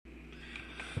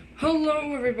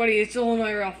Hello everybody, it's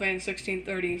Illinois Railfan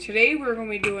 1630. Today we're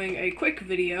going to be doing a quick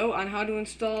video on how to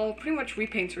install pretty much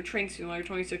repaints for Train Simulator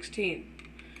 2016.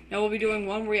 Now we'll be doing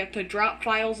one where you have to drop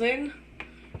files in,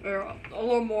 or a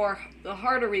little more, the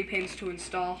harder repaints to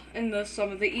install, and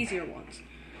some of the easier ones.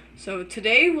 So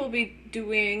today we'll be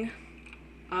doing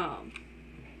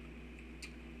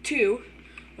two.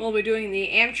 We'll be doing the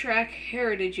Amtrak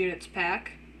Heritage Units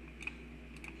pack,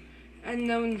 and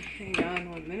then, hang on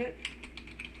 1 minute.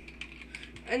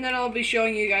 And then I'll be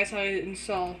showing you guys how to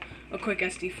install a quick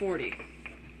SD40,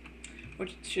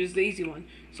 which is the easy one.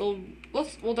 So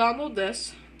we'll download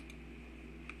this.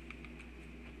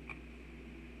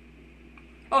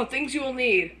 Oh, things you will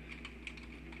need.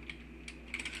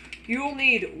 You will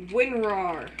need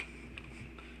WinRAR,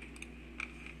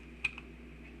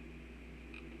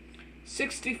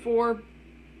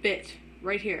 64-bit,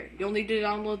 right here. You'll need to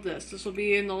download this. This will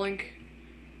be in the link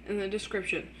in the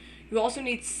description. You also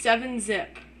need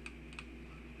 7-zip.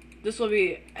 This will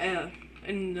be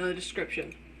in the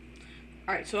description.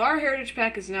 Alright, so our Heritage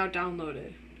Pack is now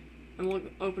downloaded. And we'll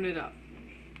open it up.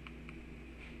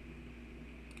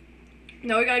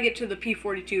 Now we gotta get to the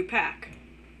P42 pack.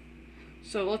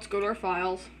 So let's go to our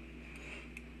files.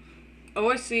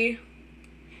 OSC.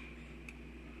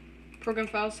 Program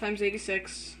files times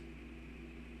 86.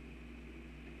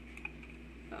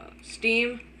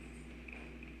 Steam.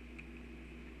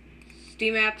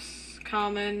 Steam apps,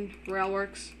 common,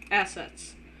 Railworks,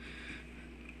 assets,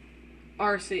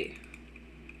 RC,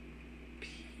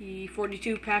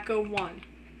 P42 pack 01.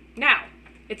 Now,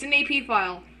 it's an AP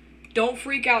file. Don't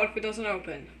freak out if it doesn't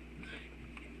open.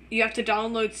 You have to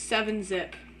download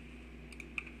 7-zip.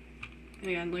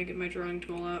 Hang on, let me get my drawing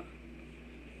tool out.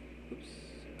 Oops.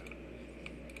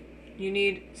 You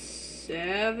need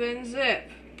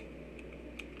 7-zip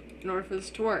in order for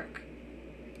this to work.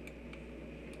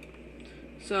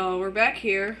 So we're back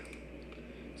here.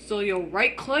 So you'll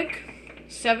right click,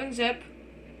 7-zip,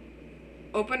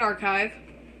 open archive,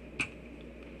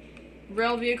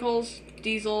 rail vehicles,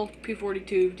 diesel,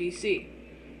 P42, DC.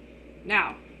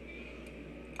 Now,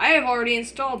 I have already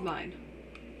installed mine.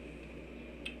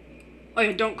 Oh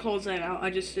yeah, don't close that out. I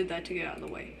just did that to get out of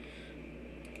the way.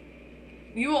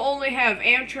 You will only have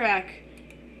Amtrak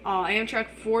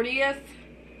 40th,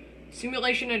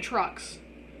 simulation and trucks.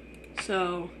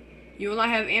 So you will not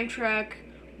have Amtrak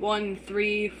 1,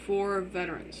 3, 4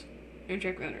 veterans.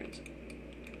 Amtrak veterans.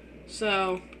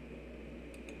 So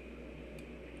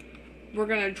we're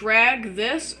going to drag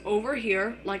this over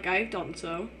here, like I've done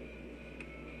so.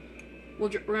 We're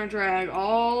going to drag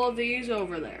all of these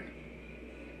over there.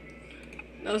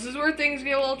 Now this is where things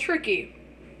get a little tricky.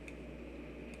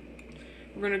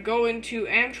 We're going to go into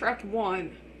Amtrak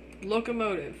 1,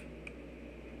 locomotive.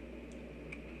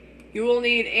 You will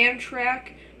need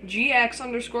Amtrak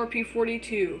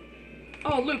GX_P42.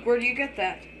 Oh, Luke, where do you get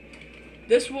that?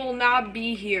 This will not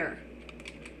be here.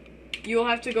 You will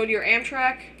have to go to your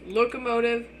Amtrak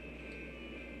locomotive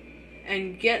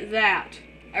and get that.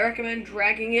 I recommend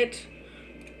dragging it.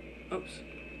 Oops.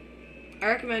 I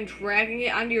recommend dragging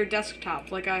it onto your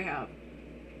desktop, like I have.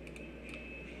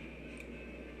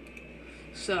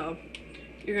 So,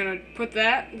 you're gonna put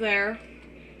that there.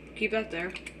 Keep that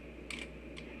there.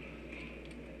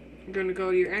 You're going to go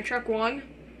to your Amtrak 1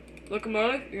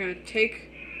 locomotive. You're going to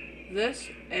take this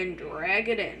and drag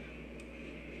it in.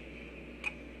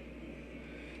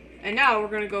 And now we're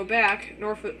going to go back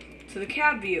to the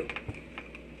cab view.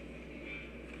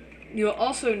 You'll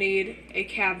also need a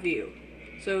cab view.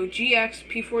 So GX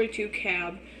P42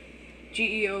 cab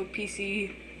GEO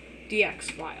PC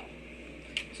DX file.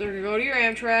 So we're going to go to your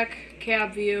Amtrak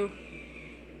cab view.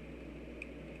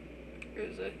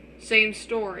 Here's the same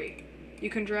story. You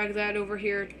can drag that over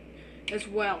here as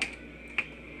well.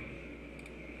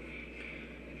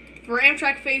 For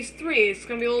Amtrak Phase 3, it's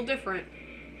going to be a little different.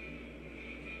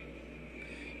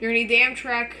 You're going to need the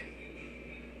Amtrak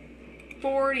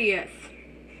 40th,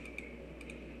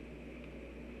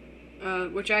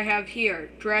 which I have here.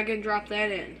 Drag and drop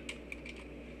that in.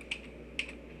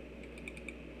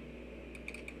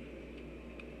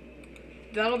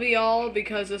 That'll be all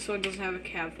because this one doesn't have a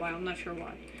cab file. I'm not sure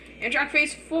why. Amtrak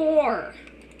Phase 4,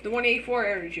 the 184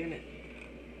 Heritage Unit.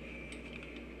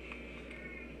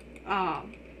 I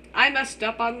messed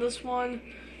up on this one,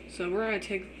 so we're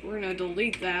gonna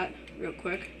delete that real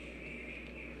quick.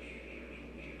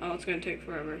 Oh, it's gonna take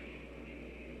forever.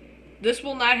 This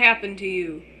will not happen to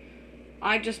you.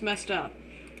 I just messed up.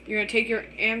 You're gonna take your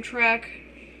Amtrak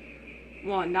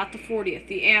 1, not the 40th,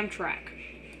 the Amtrak.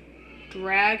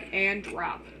 Drag and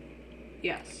drop.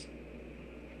 Yes.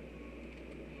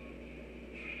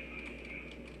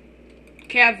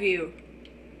 Cab view.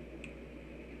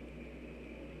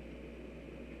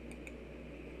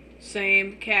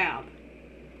 same cab.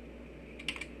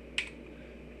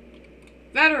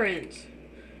 Veterans,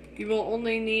 you will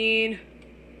only need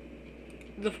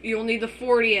you'll need the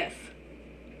 40th.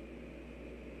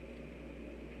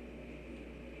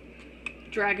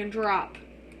 Drag and drop.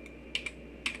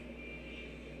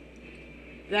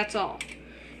 That's all.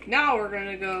 Now we're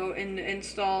gonna go and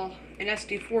install an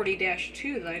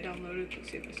SD40-2 that I downloaded.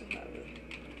 Let's see if I still have it.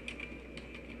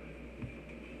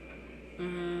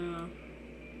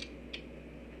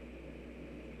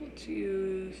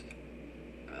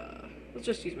 Let's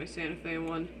just use my Santa Fe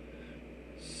one.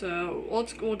 So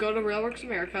we'll go to Railworks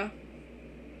America.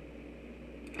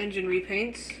 Engine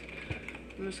repaints.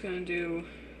 I'm just gonna do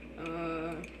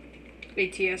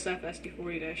ATSF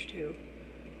SD40-2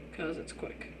 because it's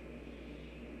quick.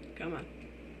 Come on.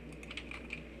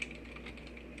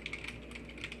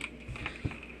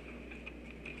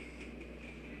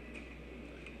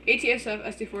 ATSF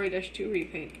SD40-2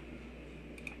 repaint.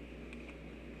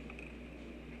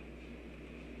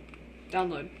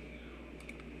 Download.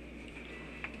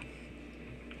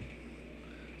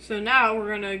 So now we're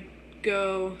gonna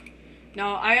go.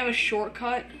 Now I have a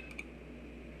shortcut.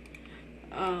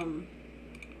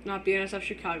 Not BNSF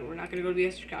Chicago. We're not gonna go to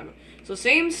BNSF Chicago. So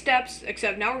same steps,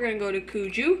 except now we're gonna go to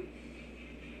Kuju,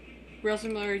 Rail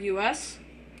Simulator US,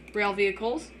 Rail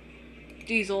Vehicles,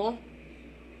 Diesel,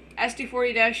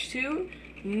 SD40-2.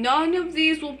 None of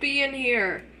these will be in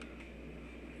here.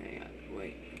 Hang on,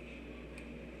 wait.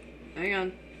 Hang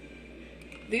on.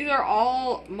 These are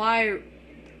all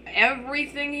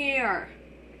everything here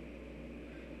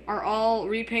are all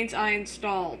repaints I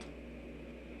installed.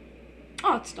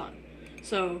 Oh, it's done.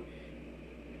 So,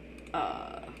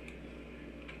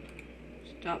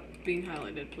 stop being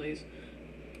highlighted, please.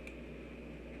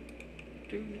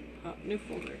 New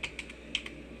folder.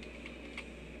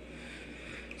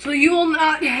 So you will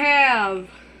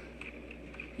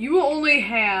only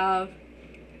have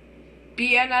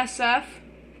BNSF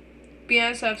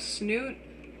Snoot.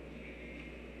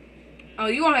 Oh,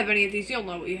 you won't have any of these, you'll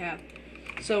know what you have.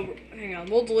 So, hang on,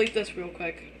 we'll delete this real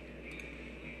quick.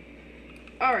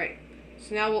 Alright,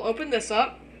 so now we'll open this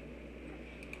up.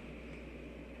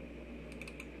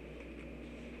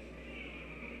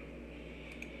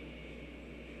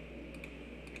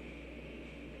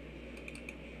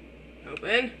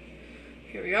 Open.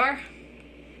 Here we are.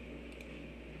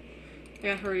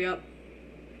 Yeah, hurry up.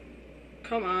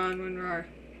 Come on, WinRAR.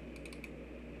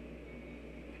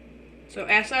 So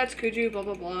assets, Kuju, blah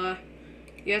blah blah.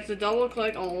 You have to double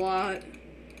click a lot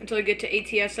until you get to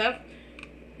ATSF.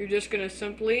 You're just gonna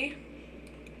simply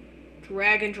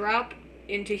drag and drop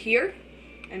into here,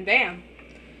 and bam.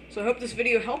 So I hope this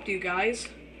video helped you guys,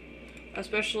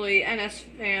 especially NS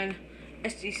fan,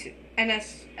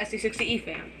 SD60E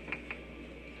fan,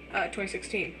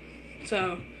 2016.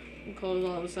 So we'll close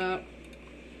all this out.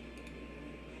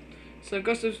 So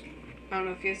go I don't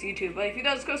know if he has YouTube, but if he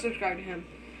does, go subscribe to him.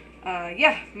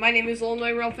 Yeah, my name is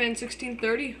Illinois Rail Fan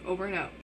 1630. Over and out.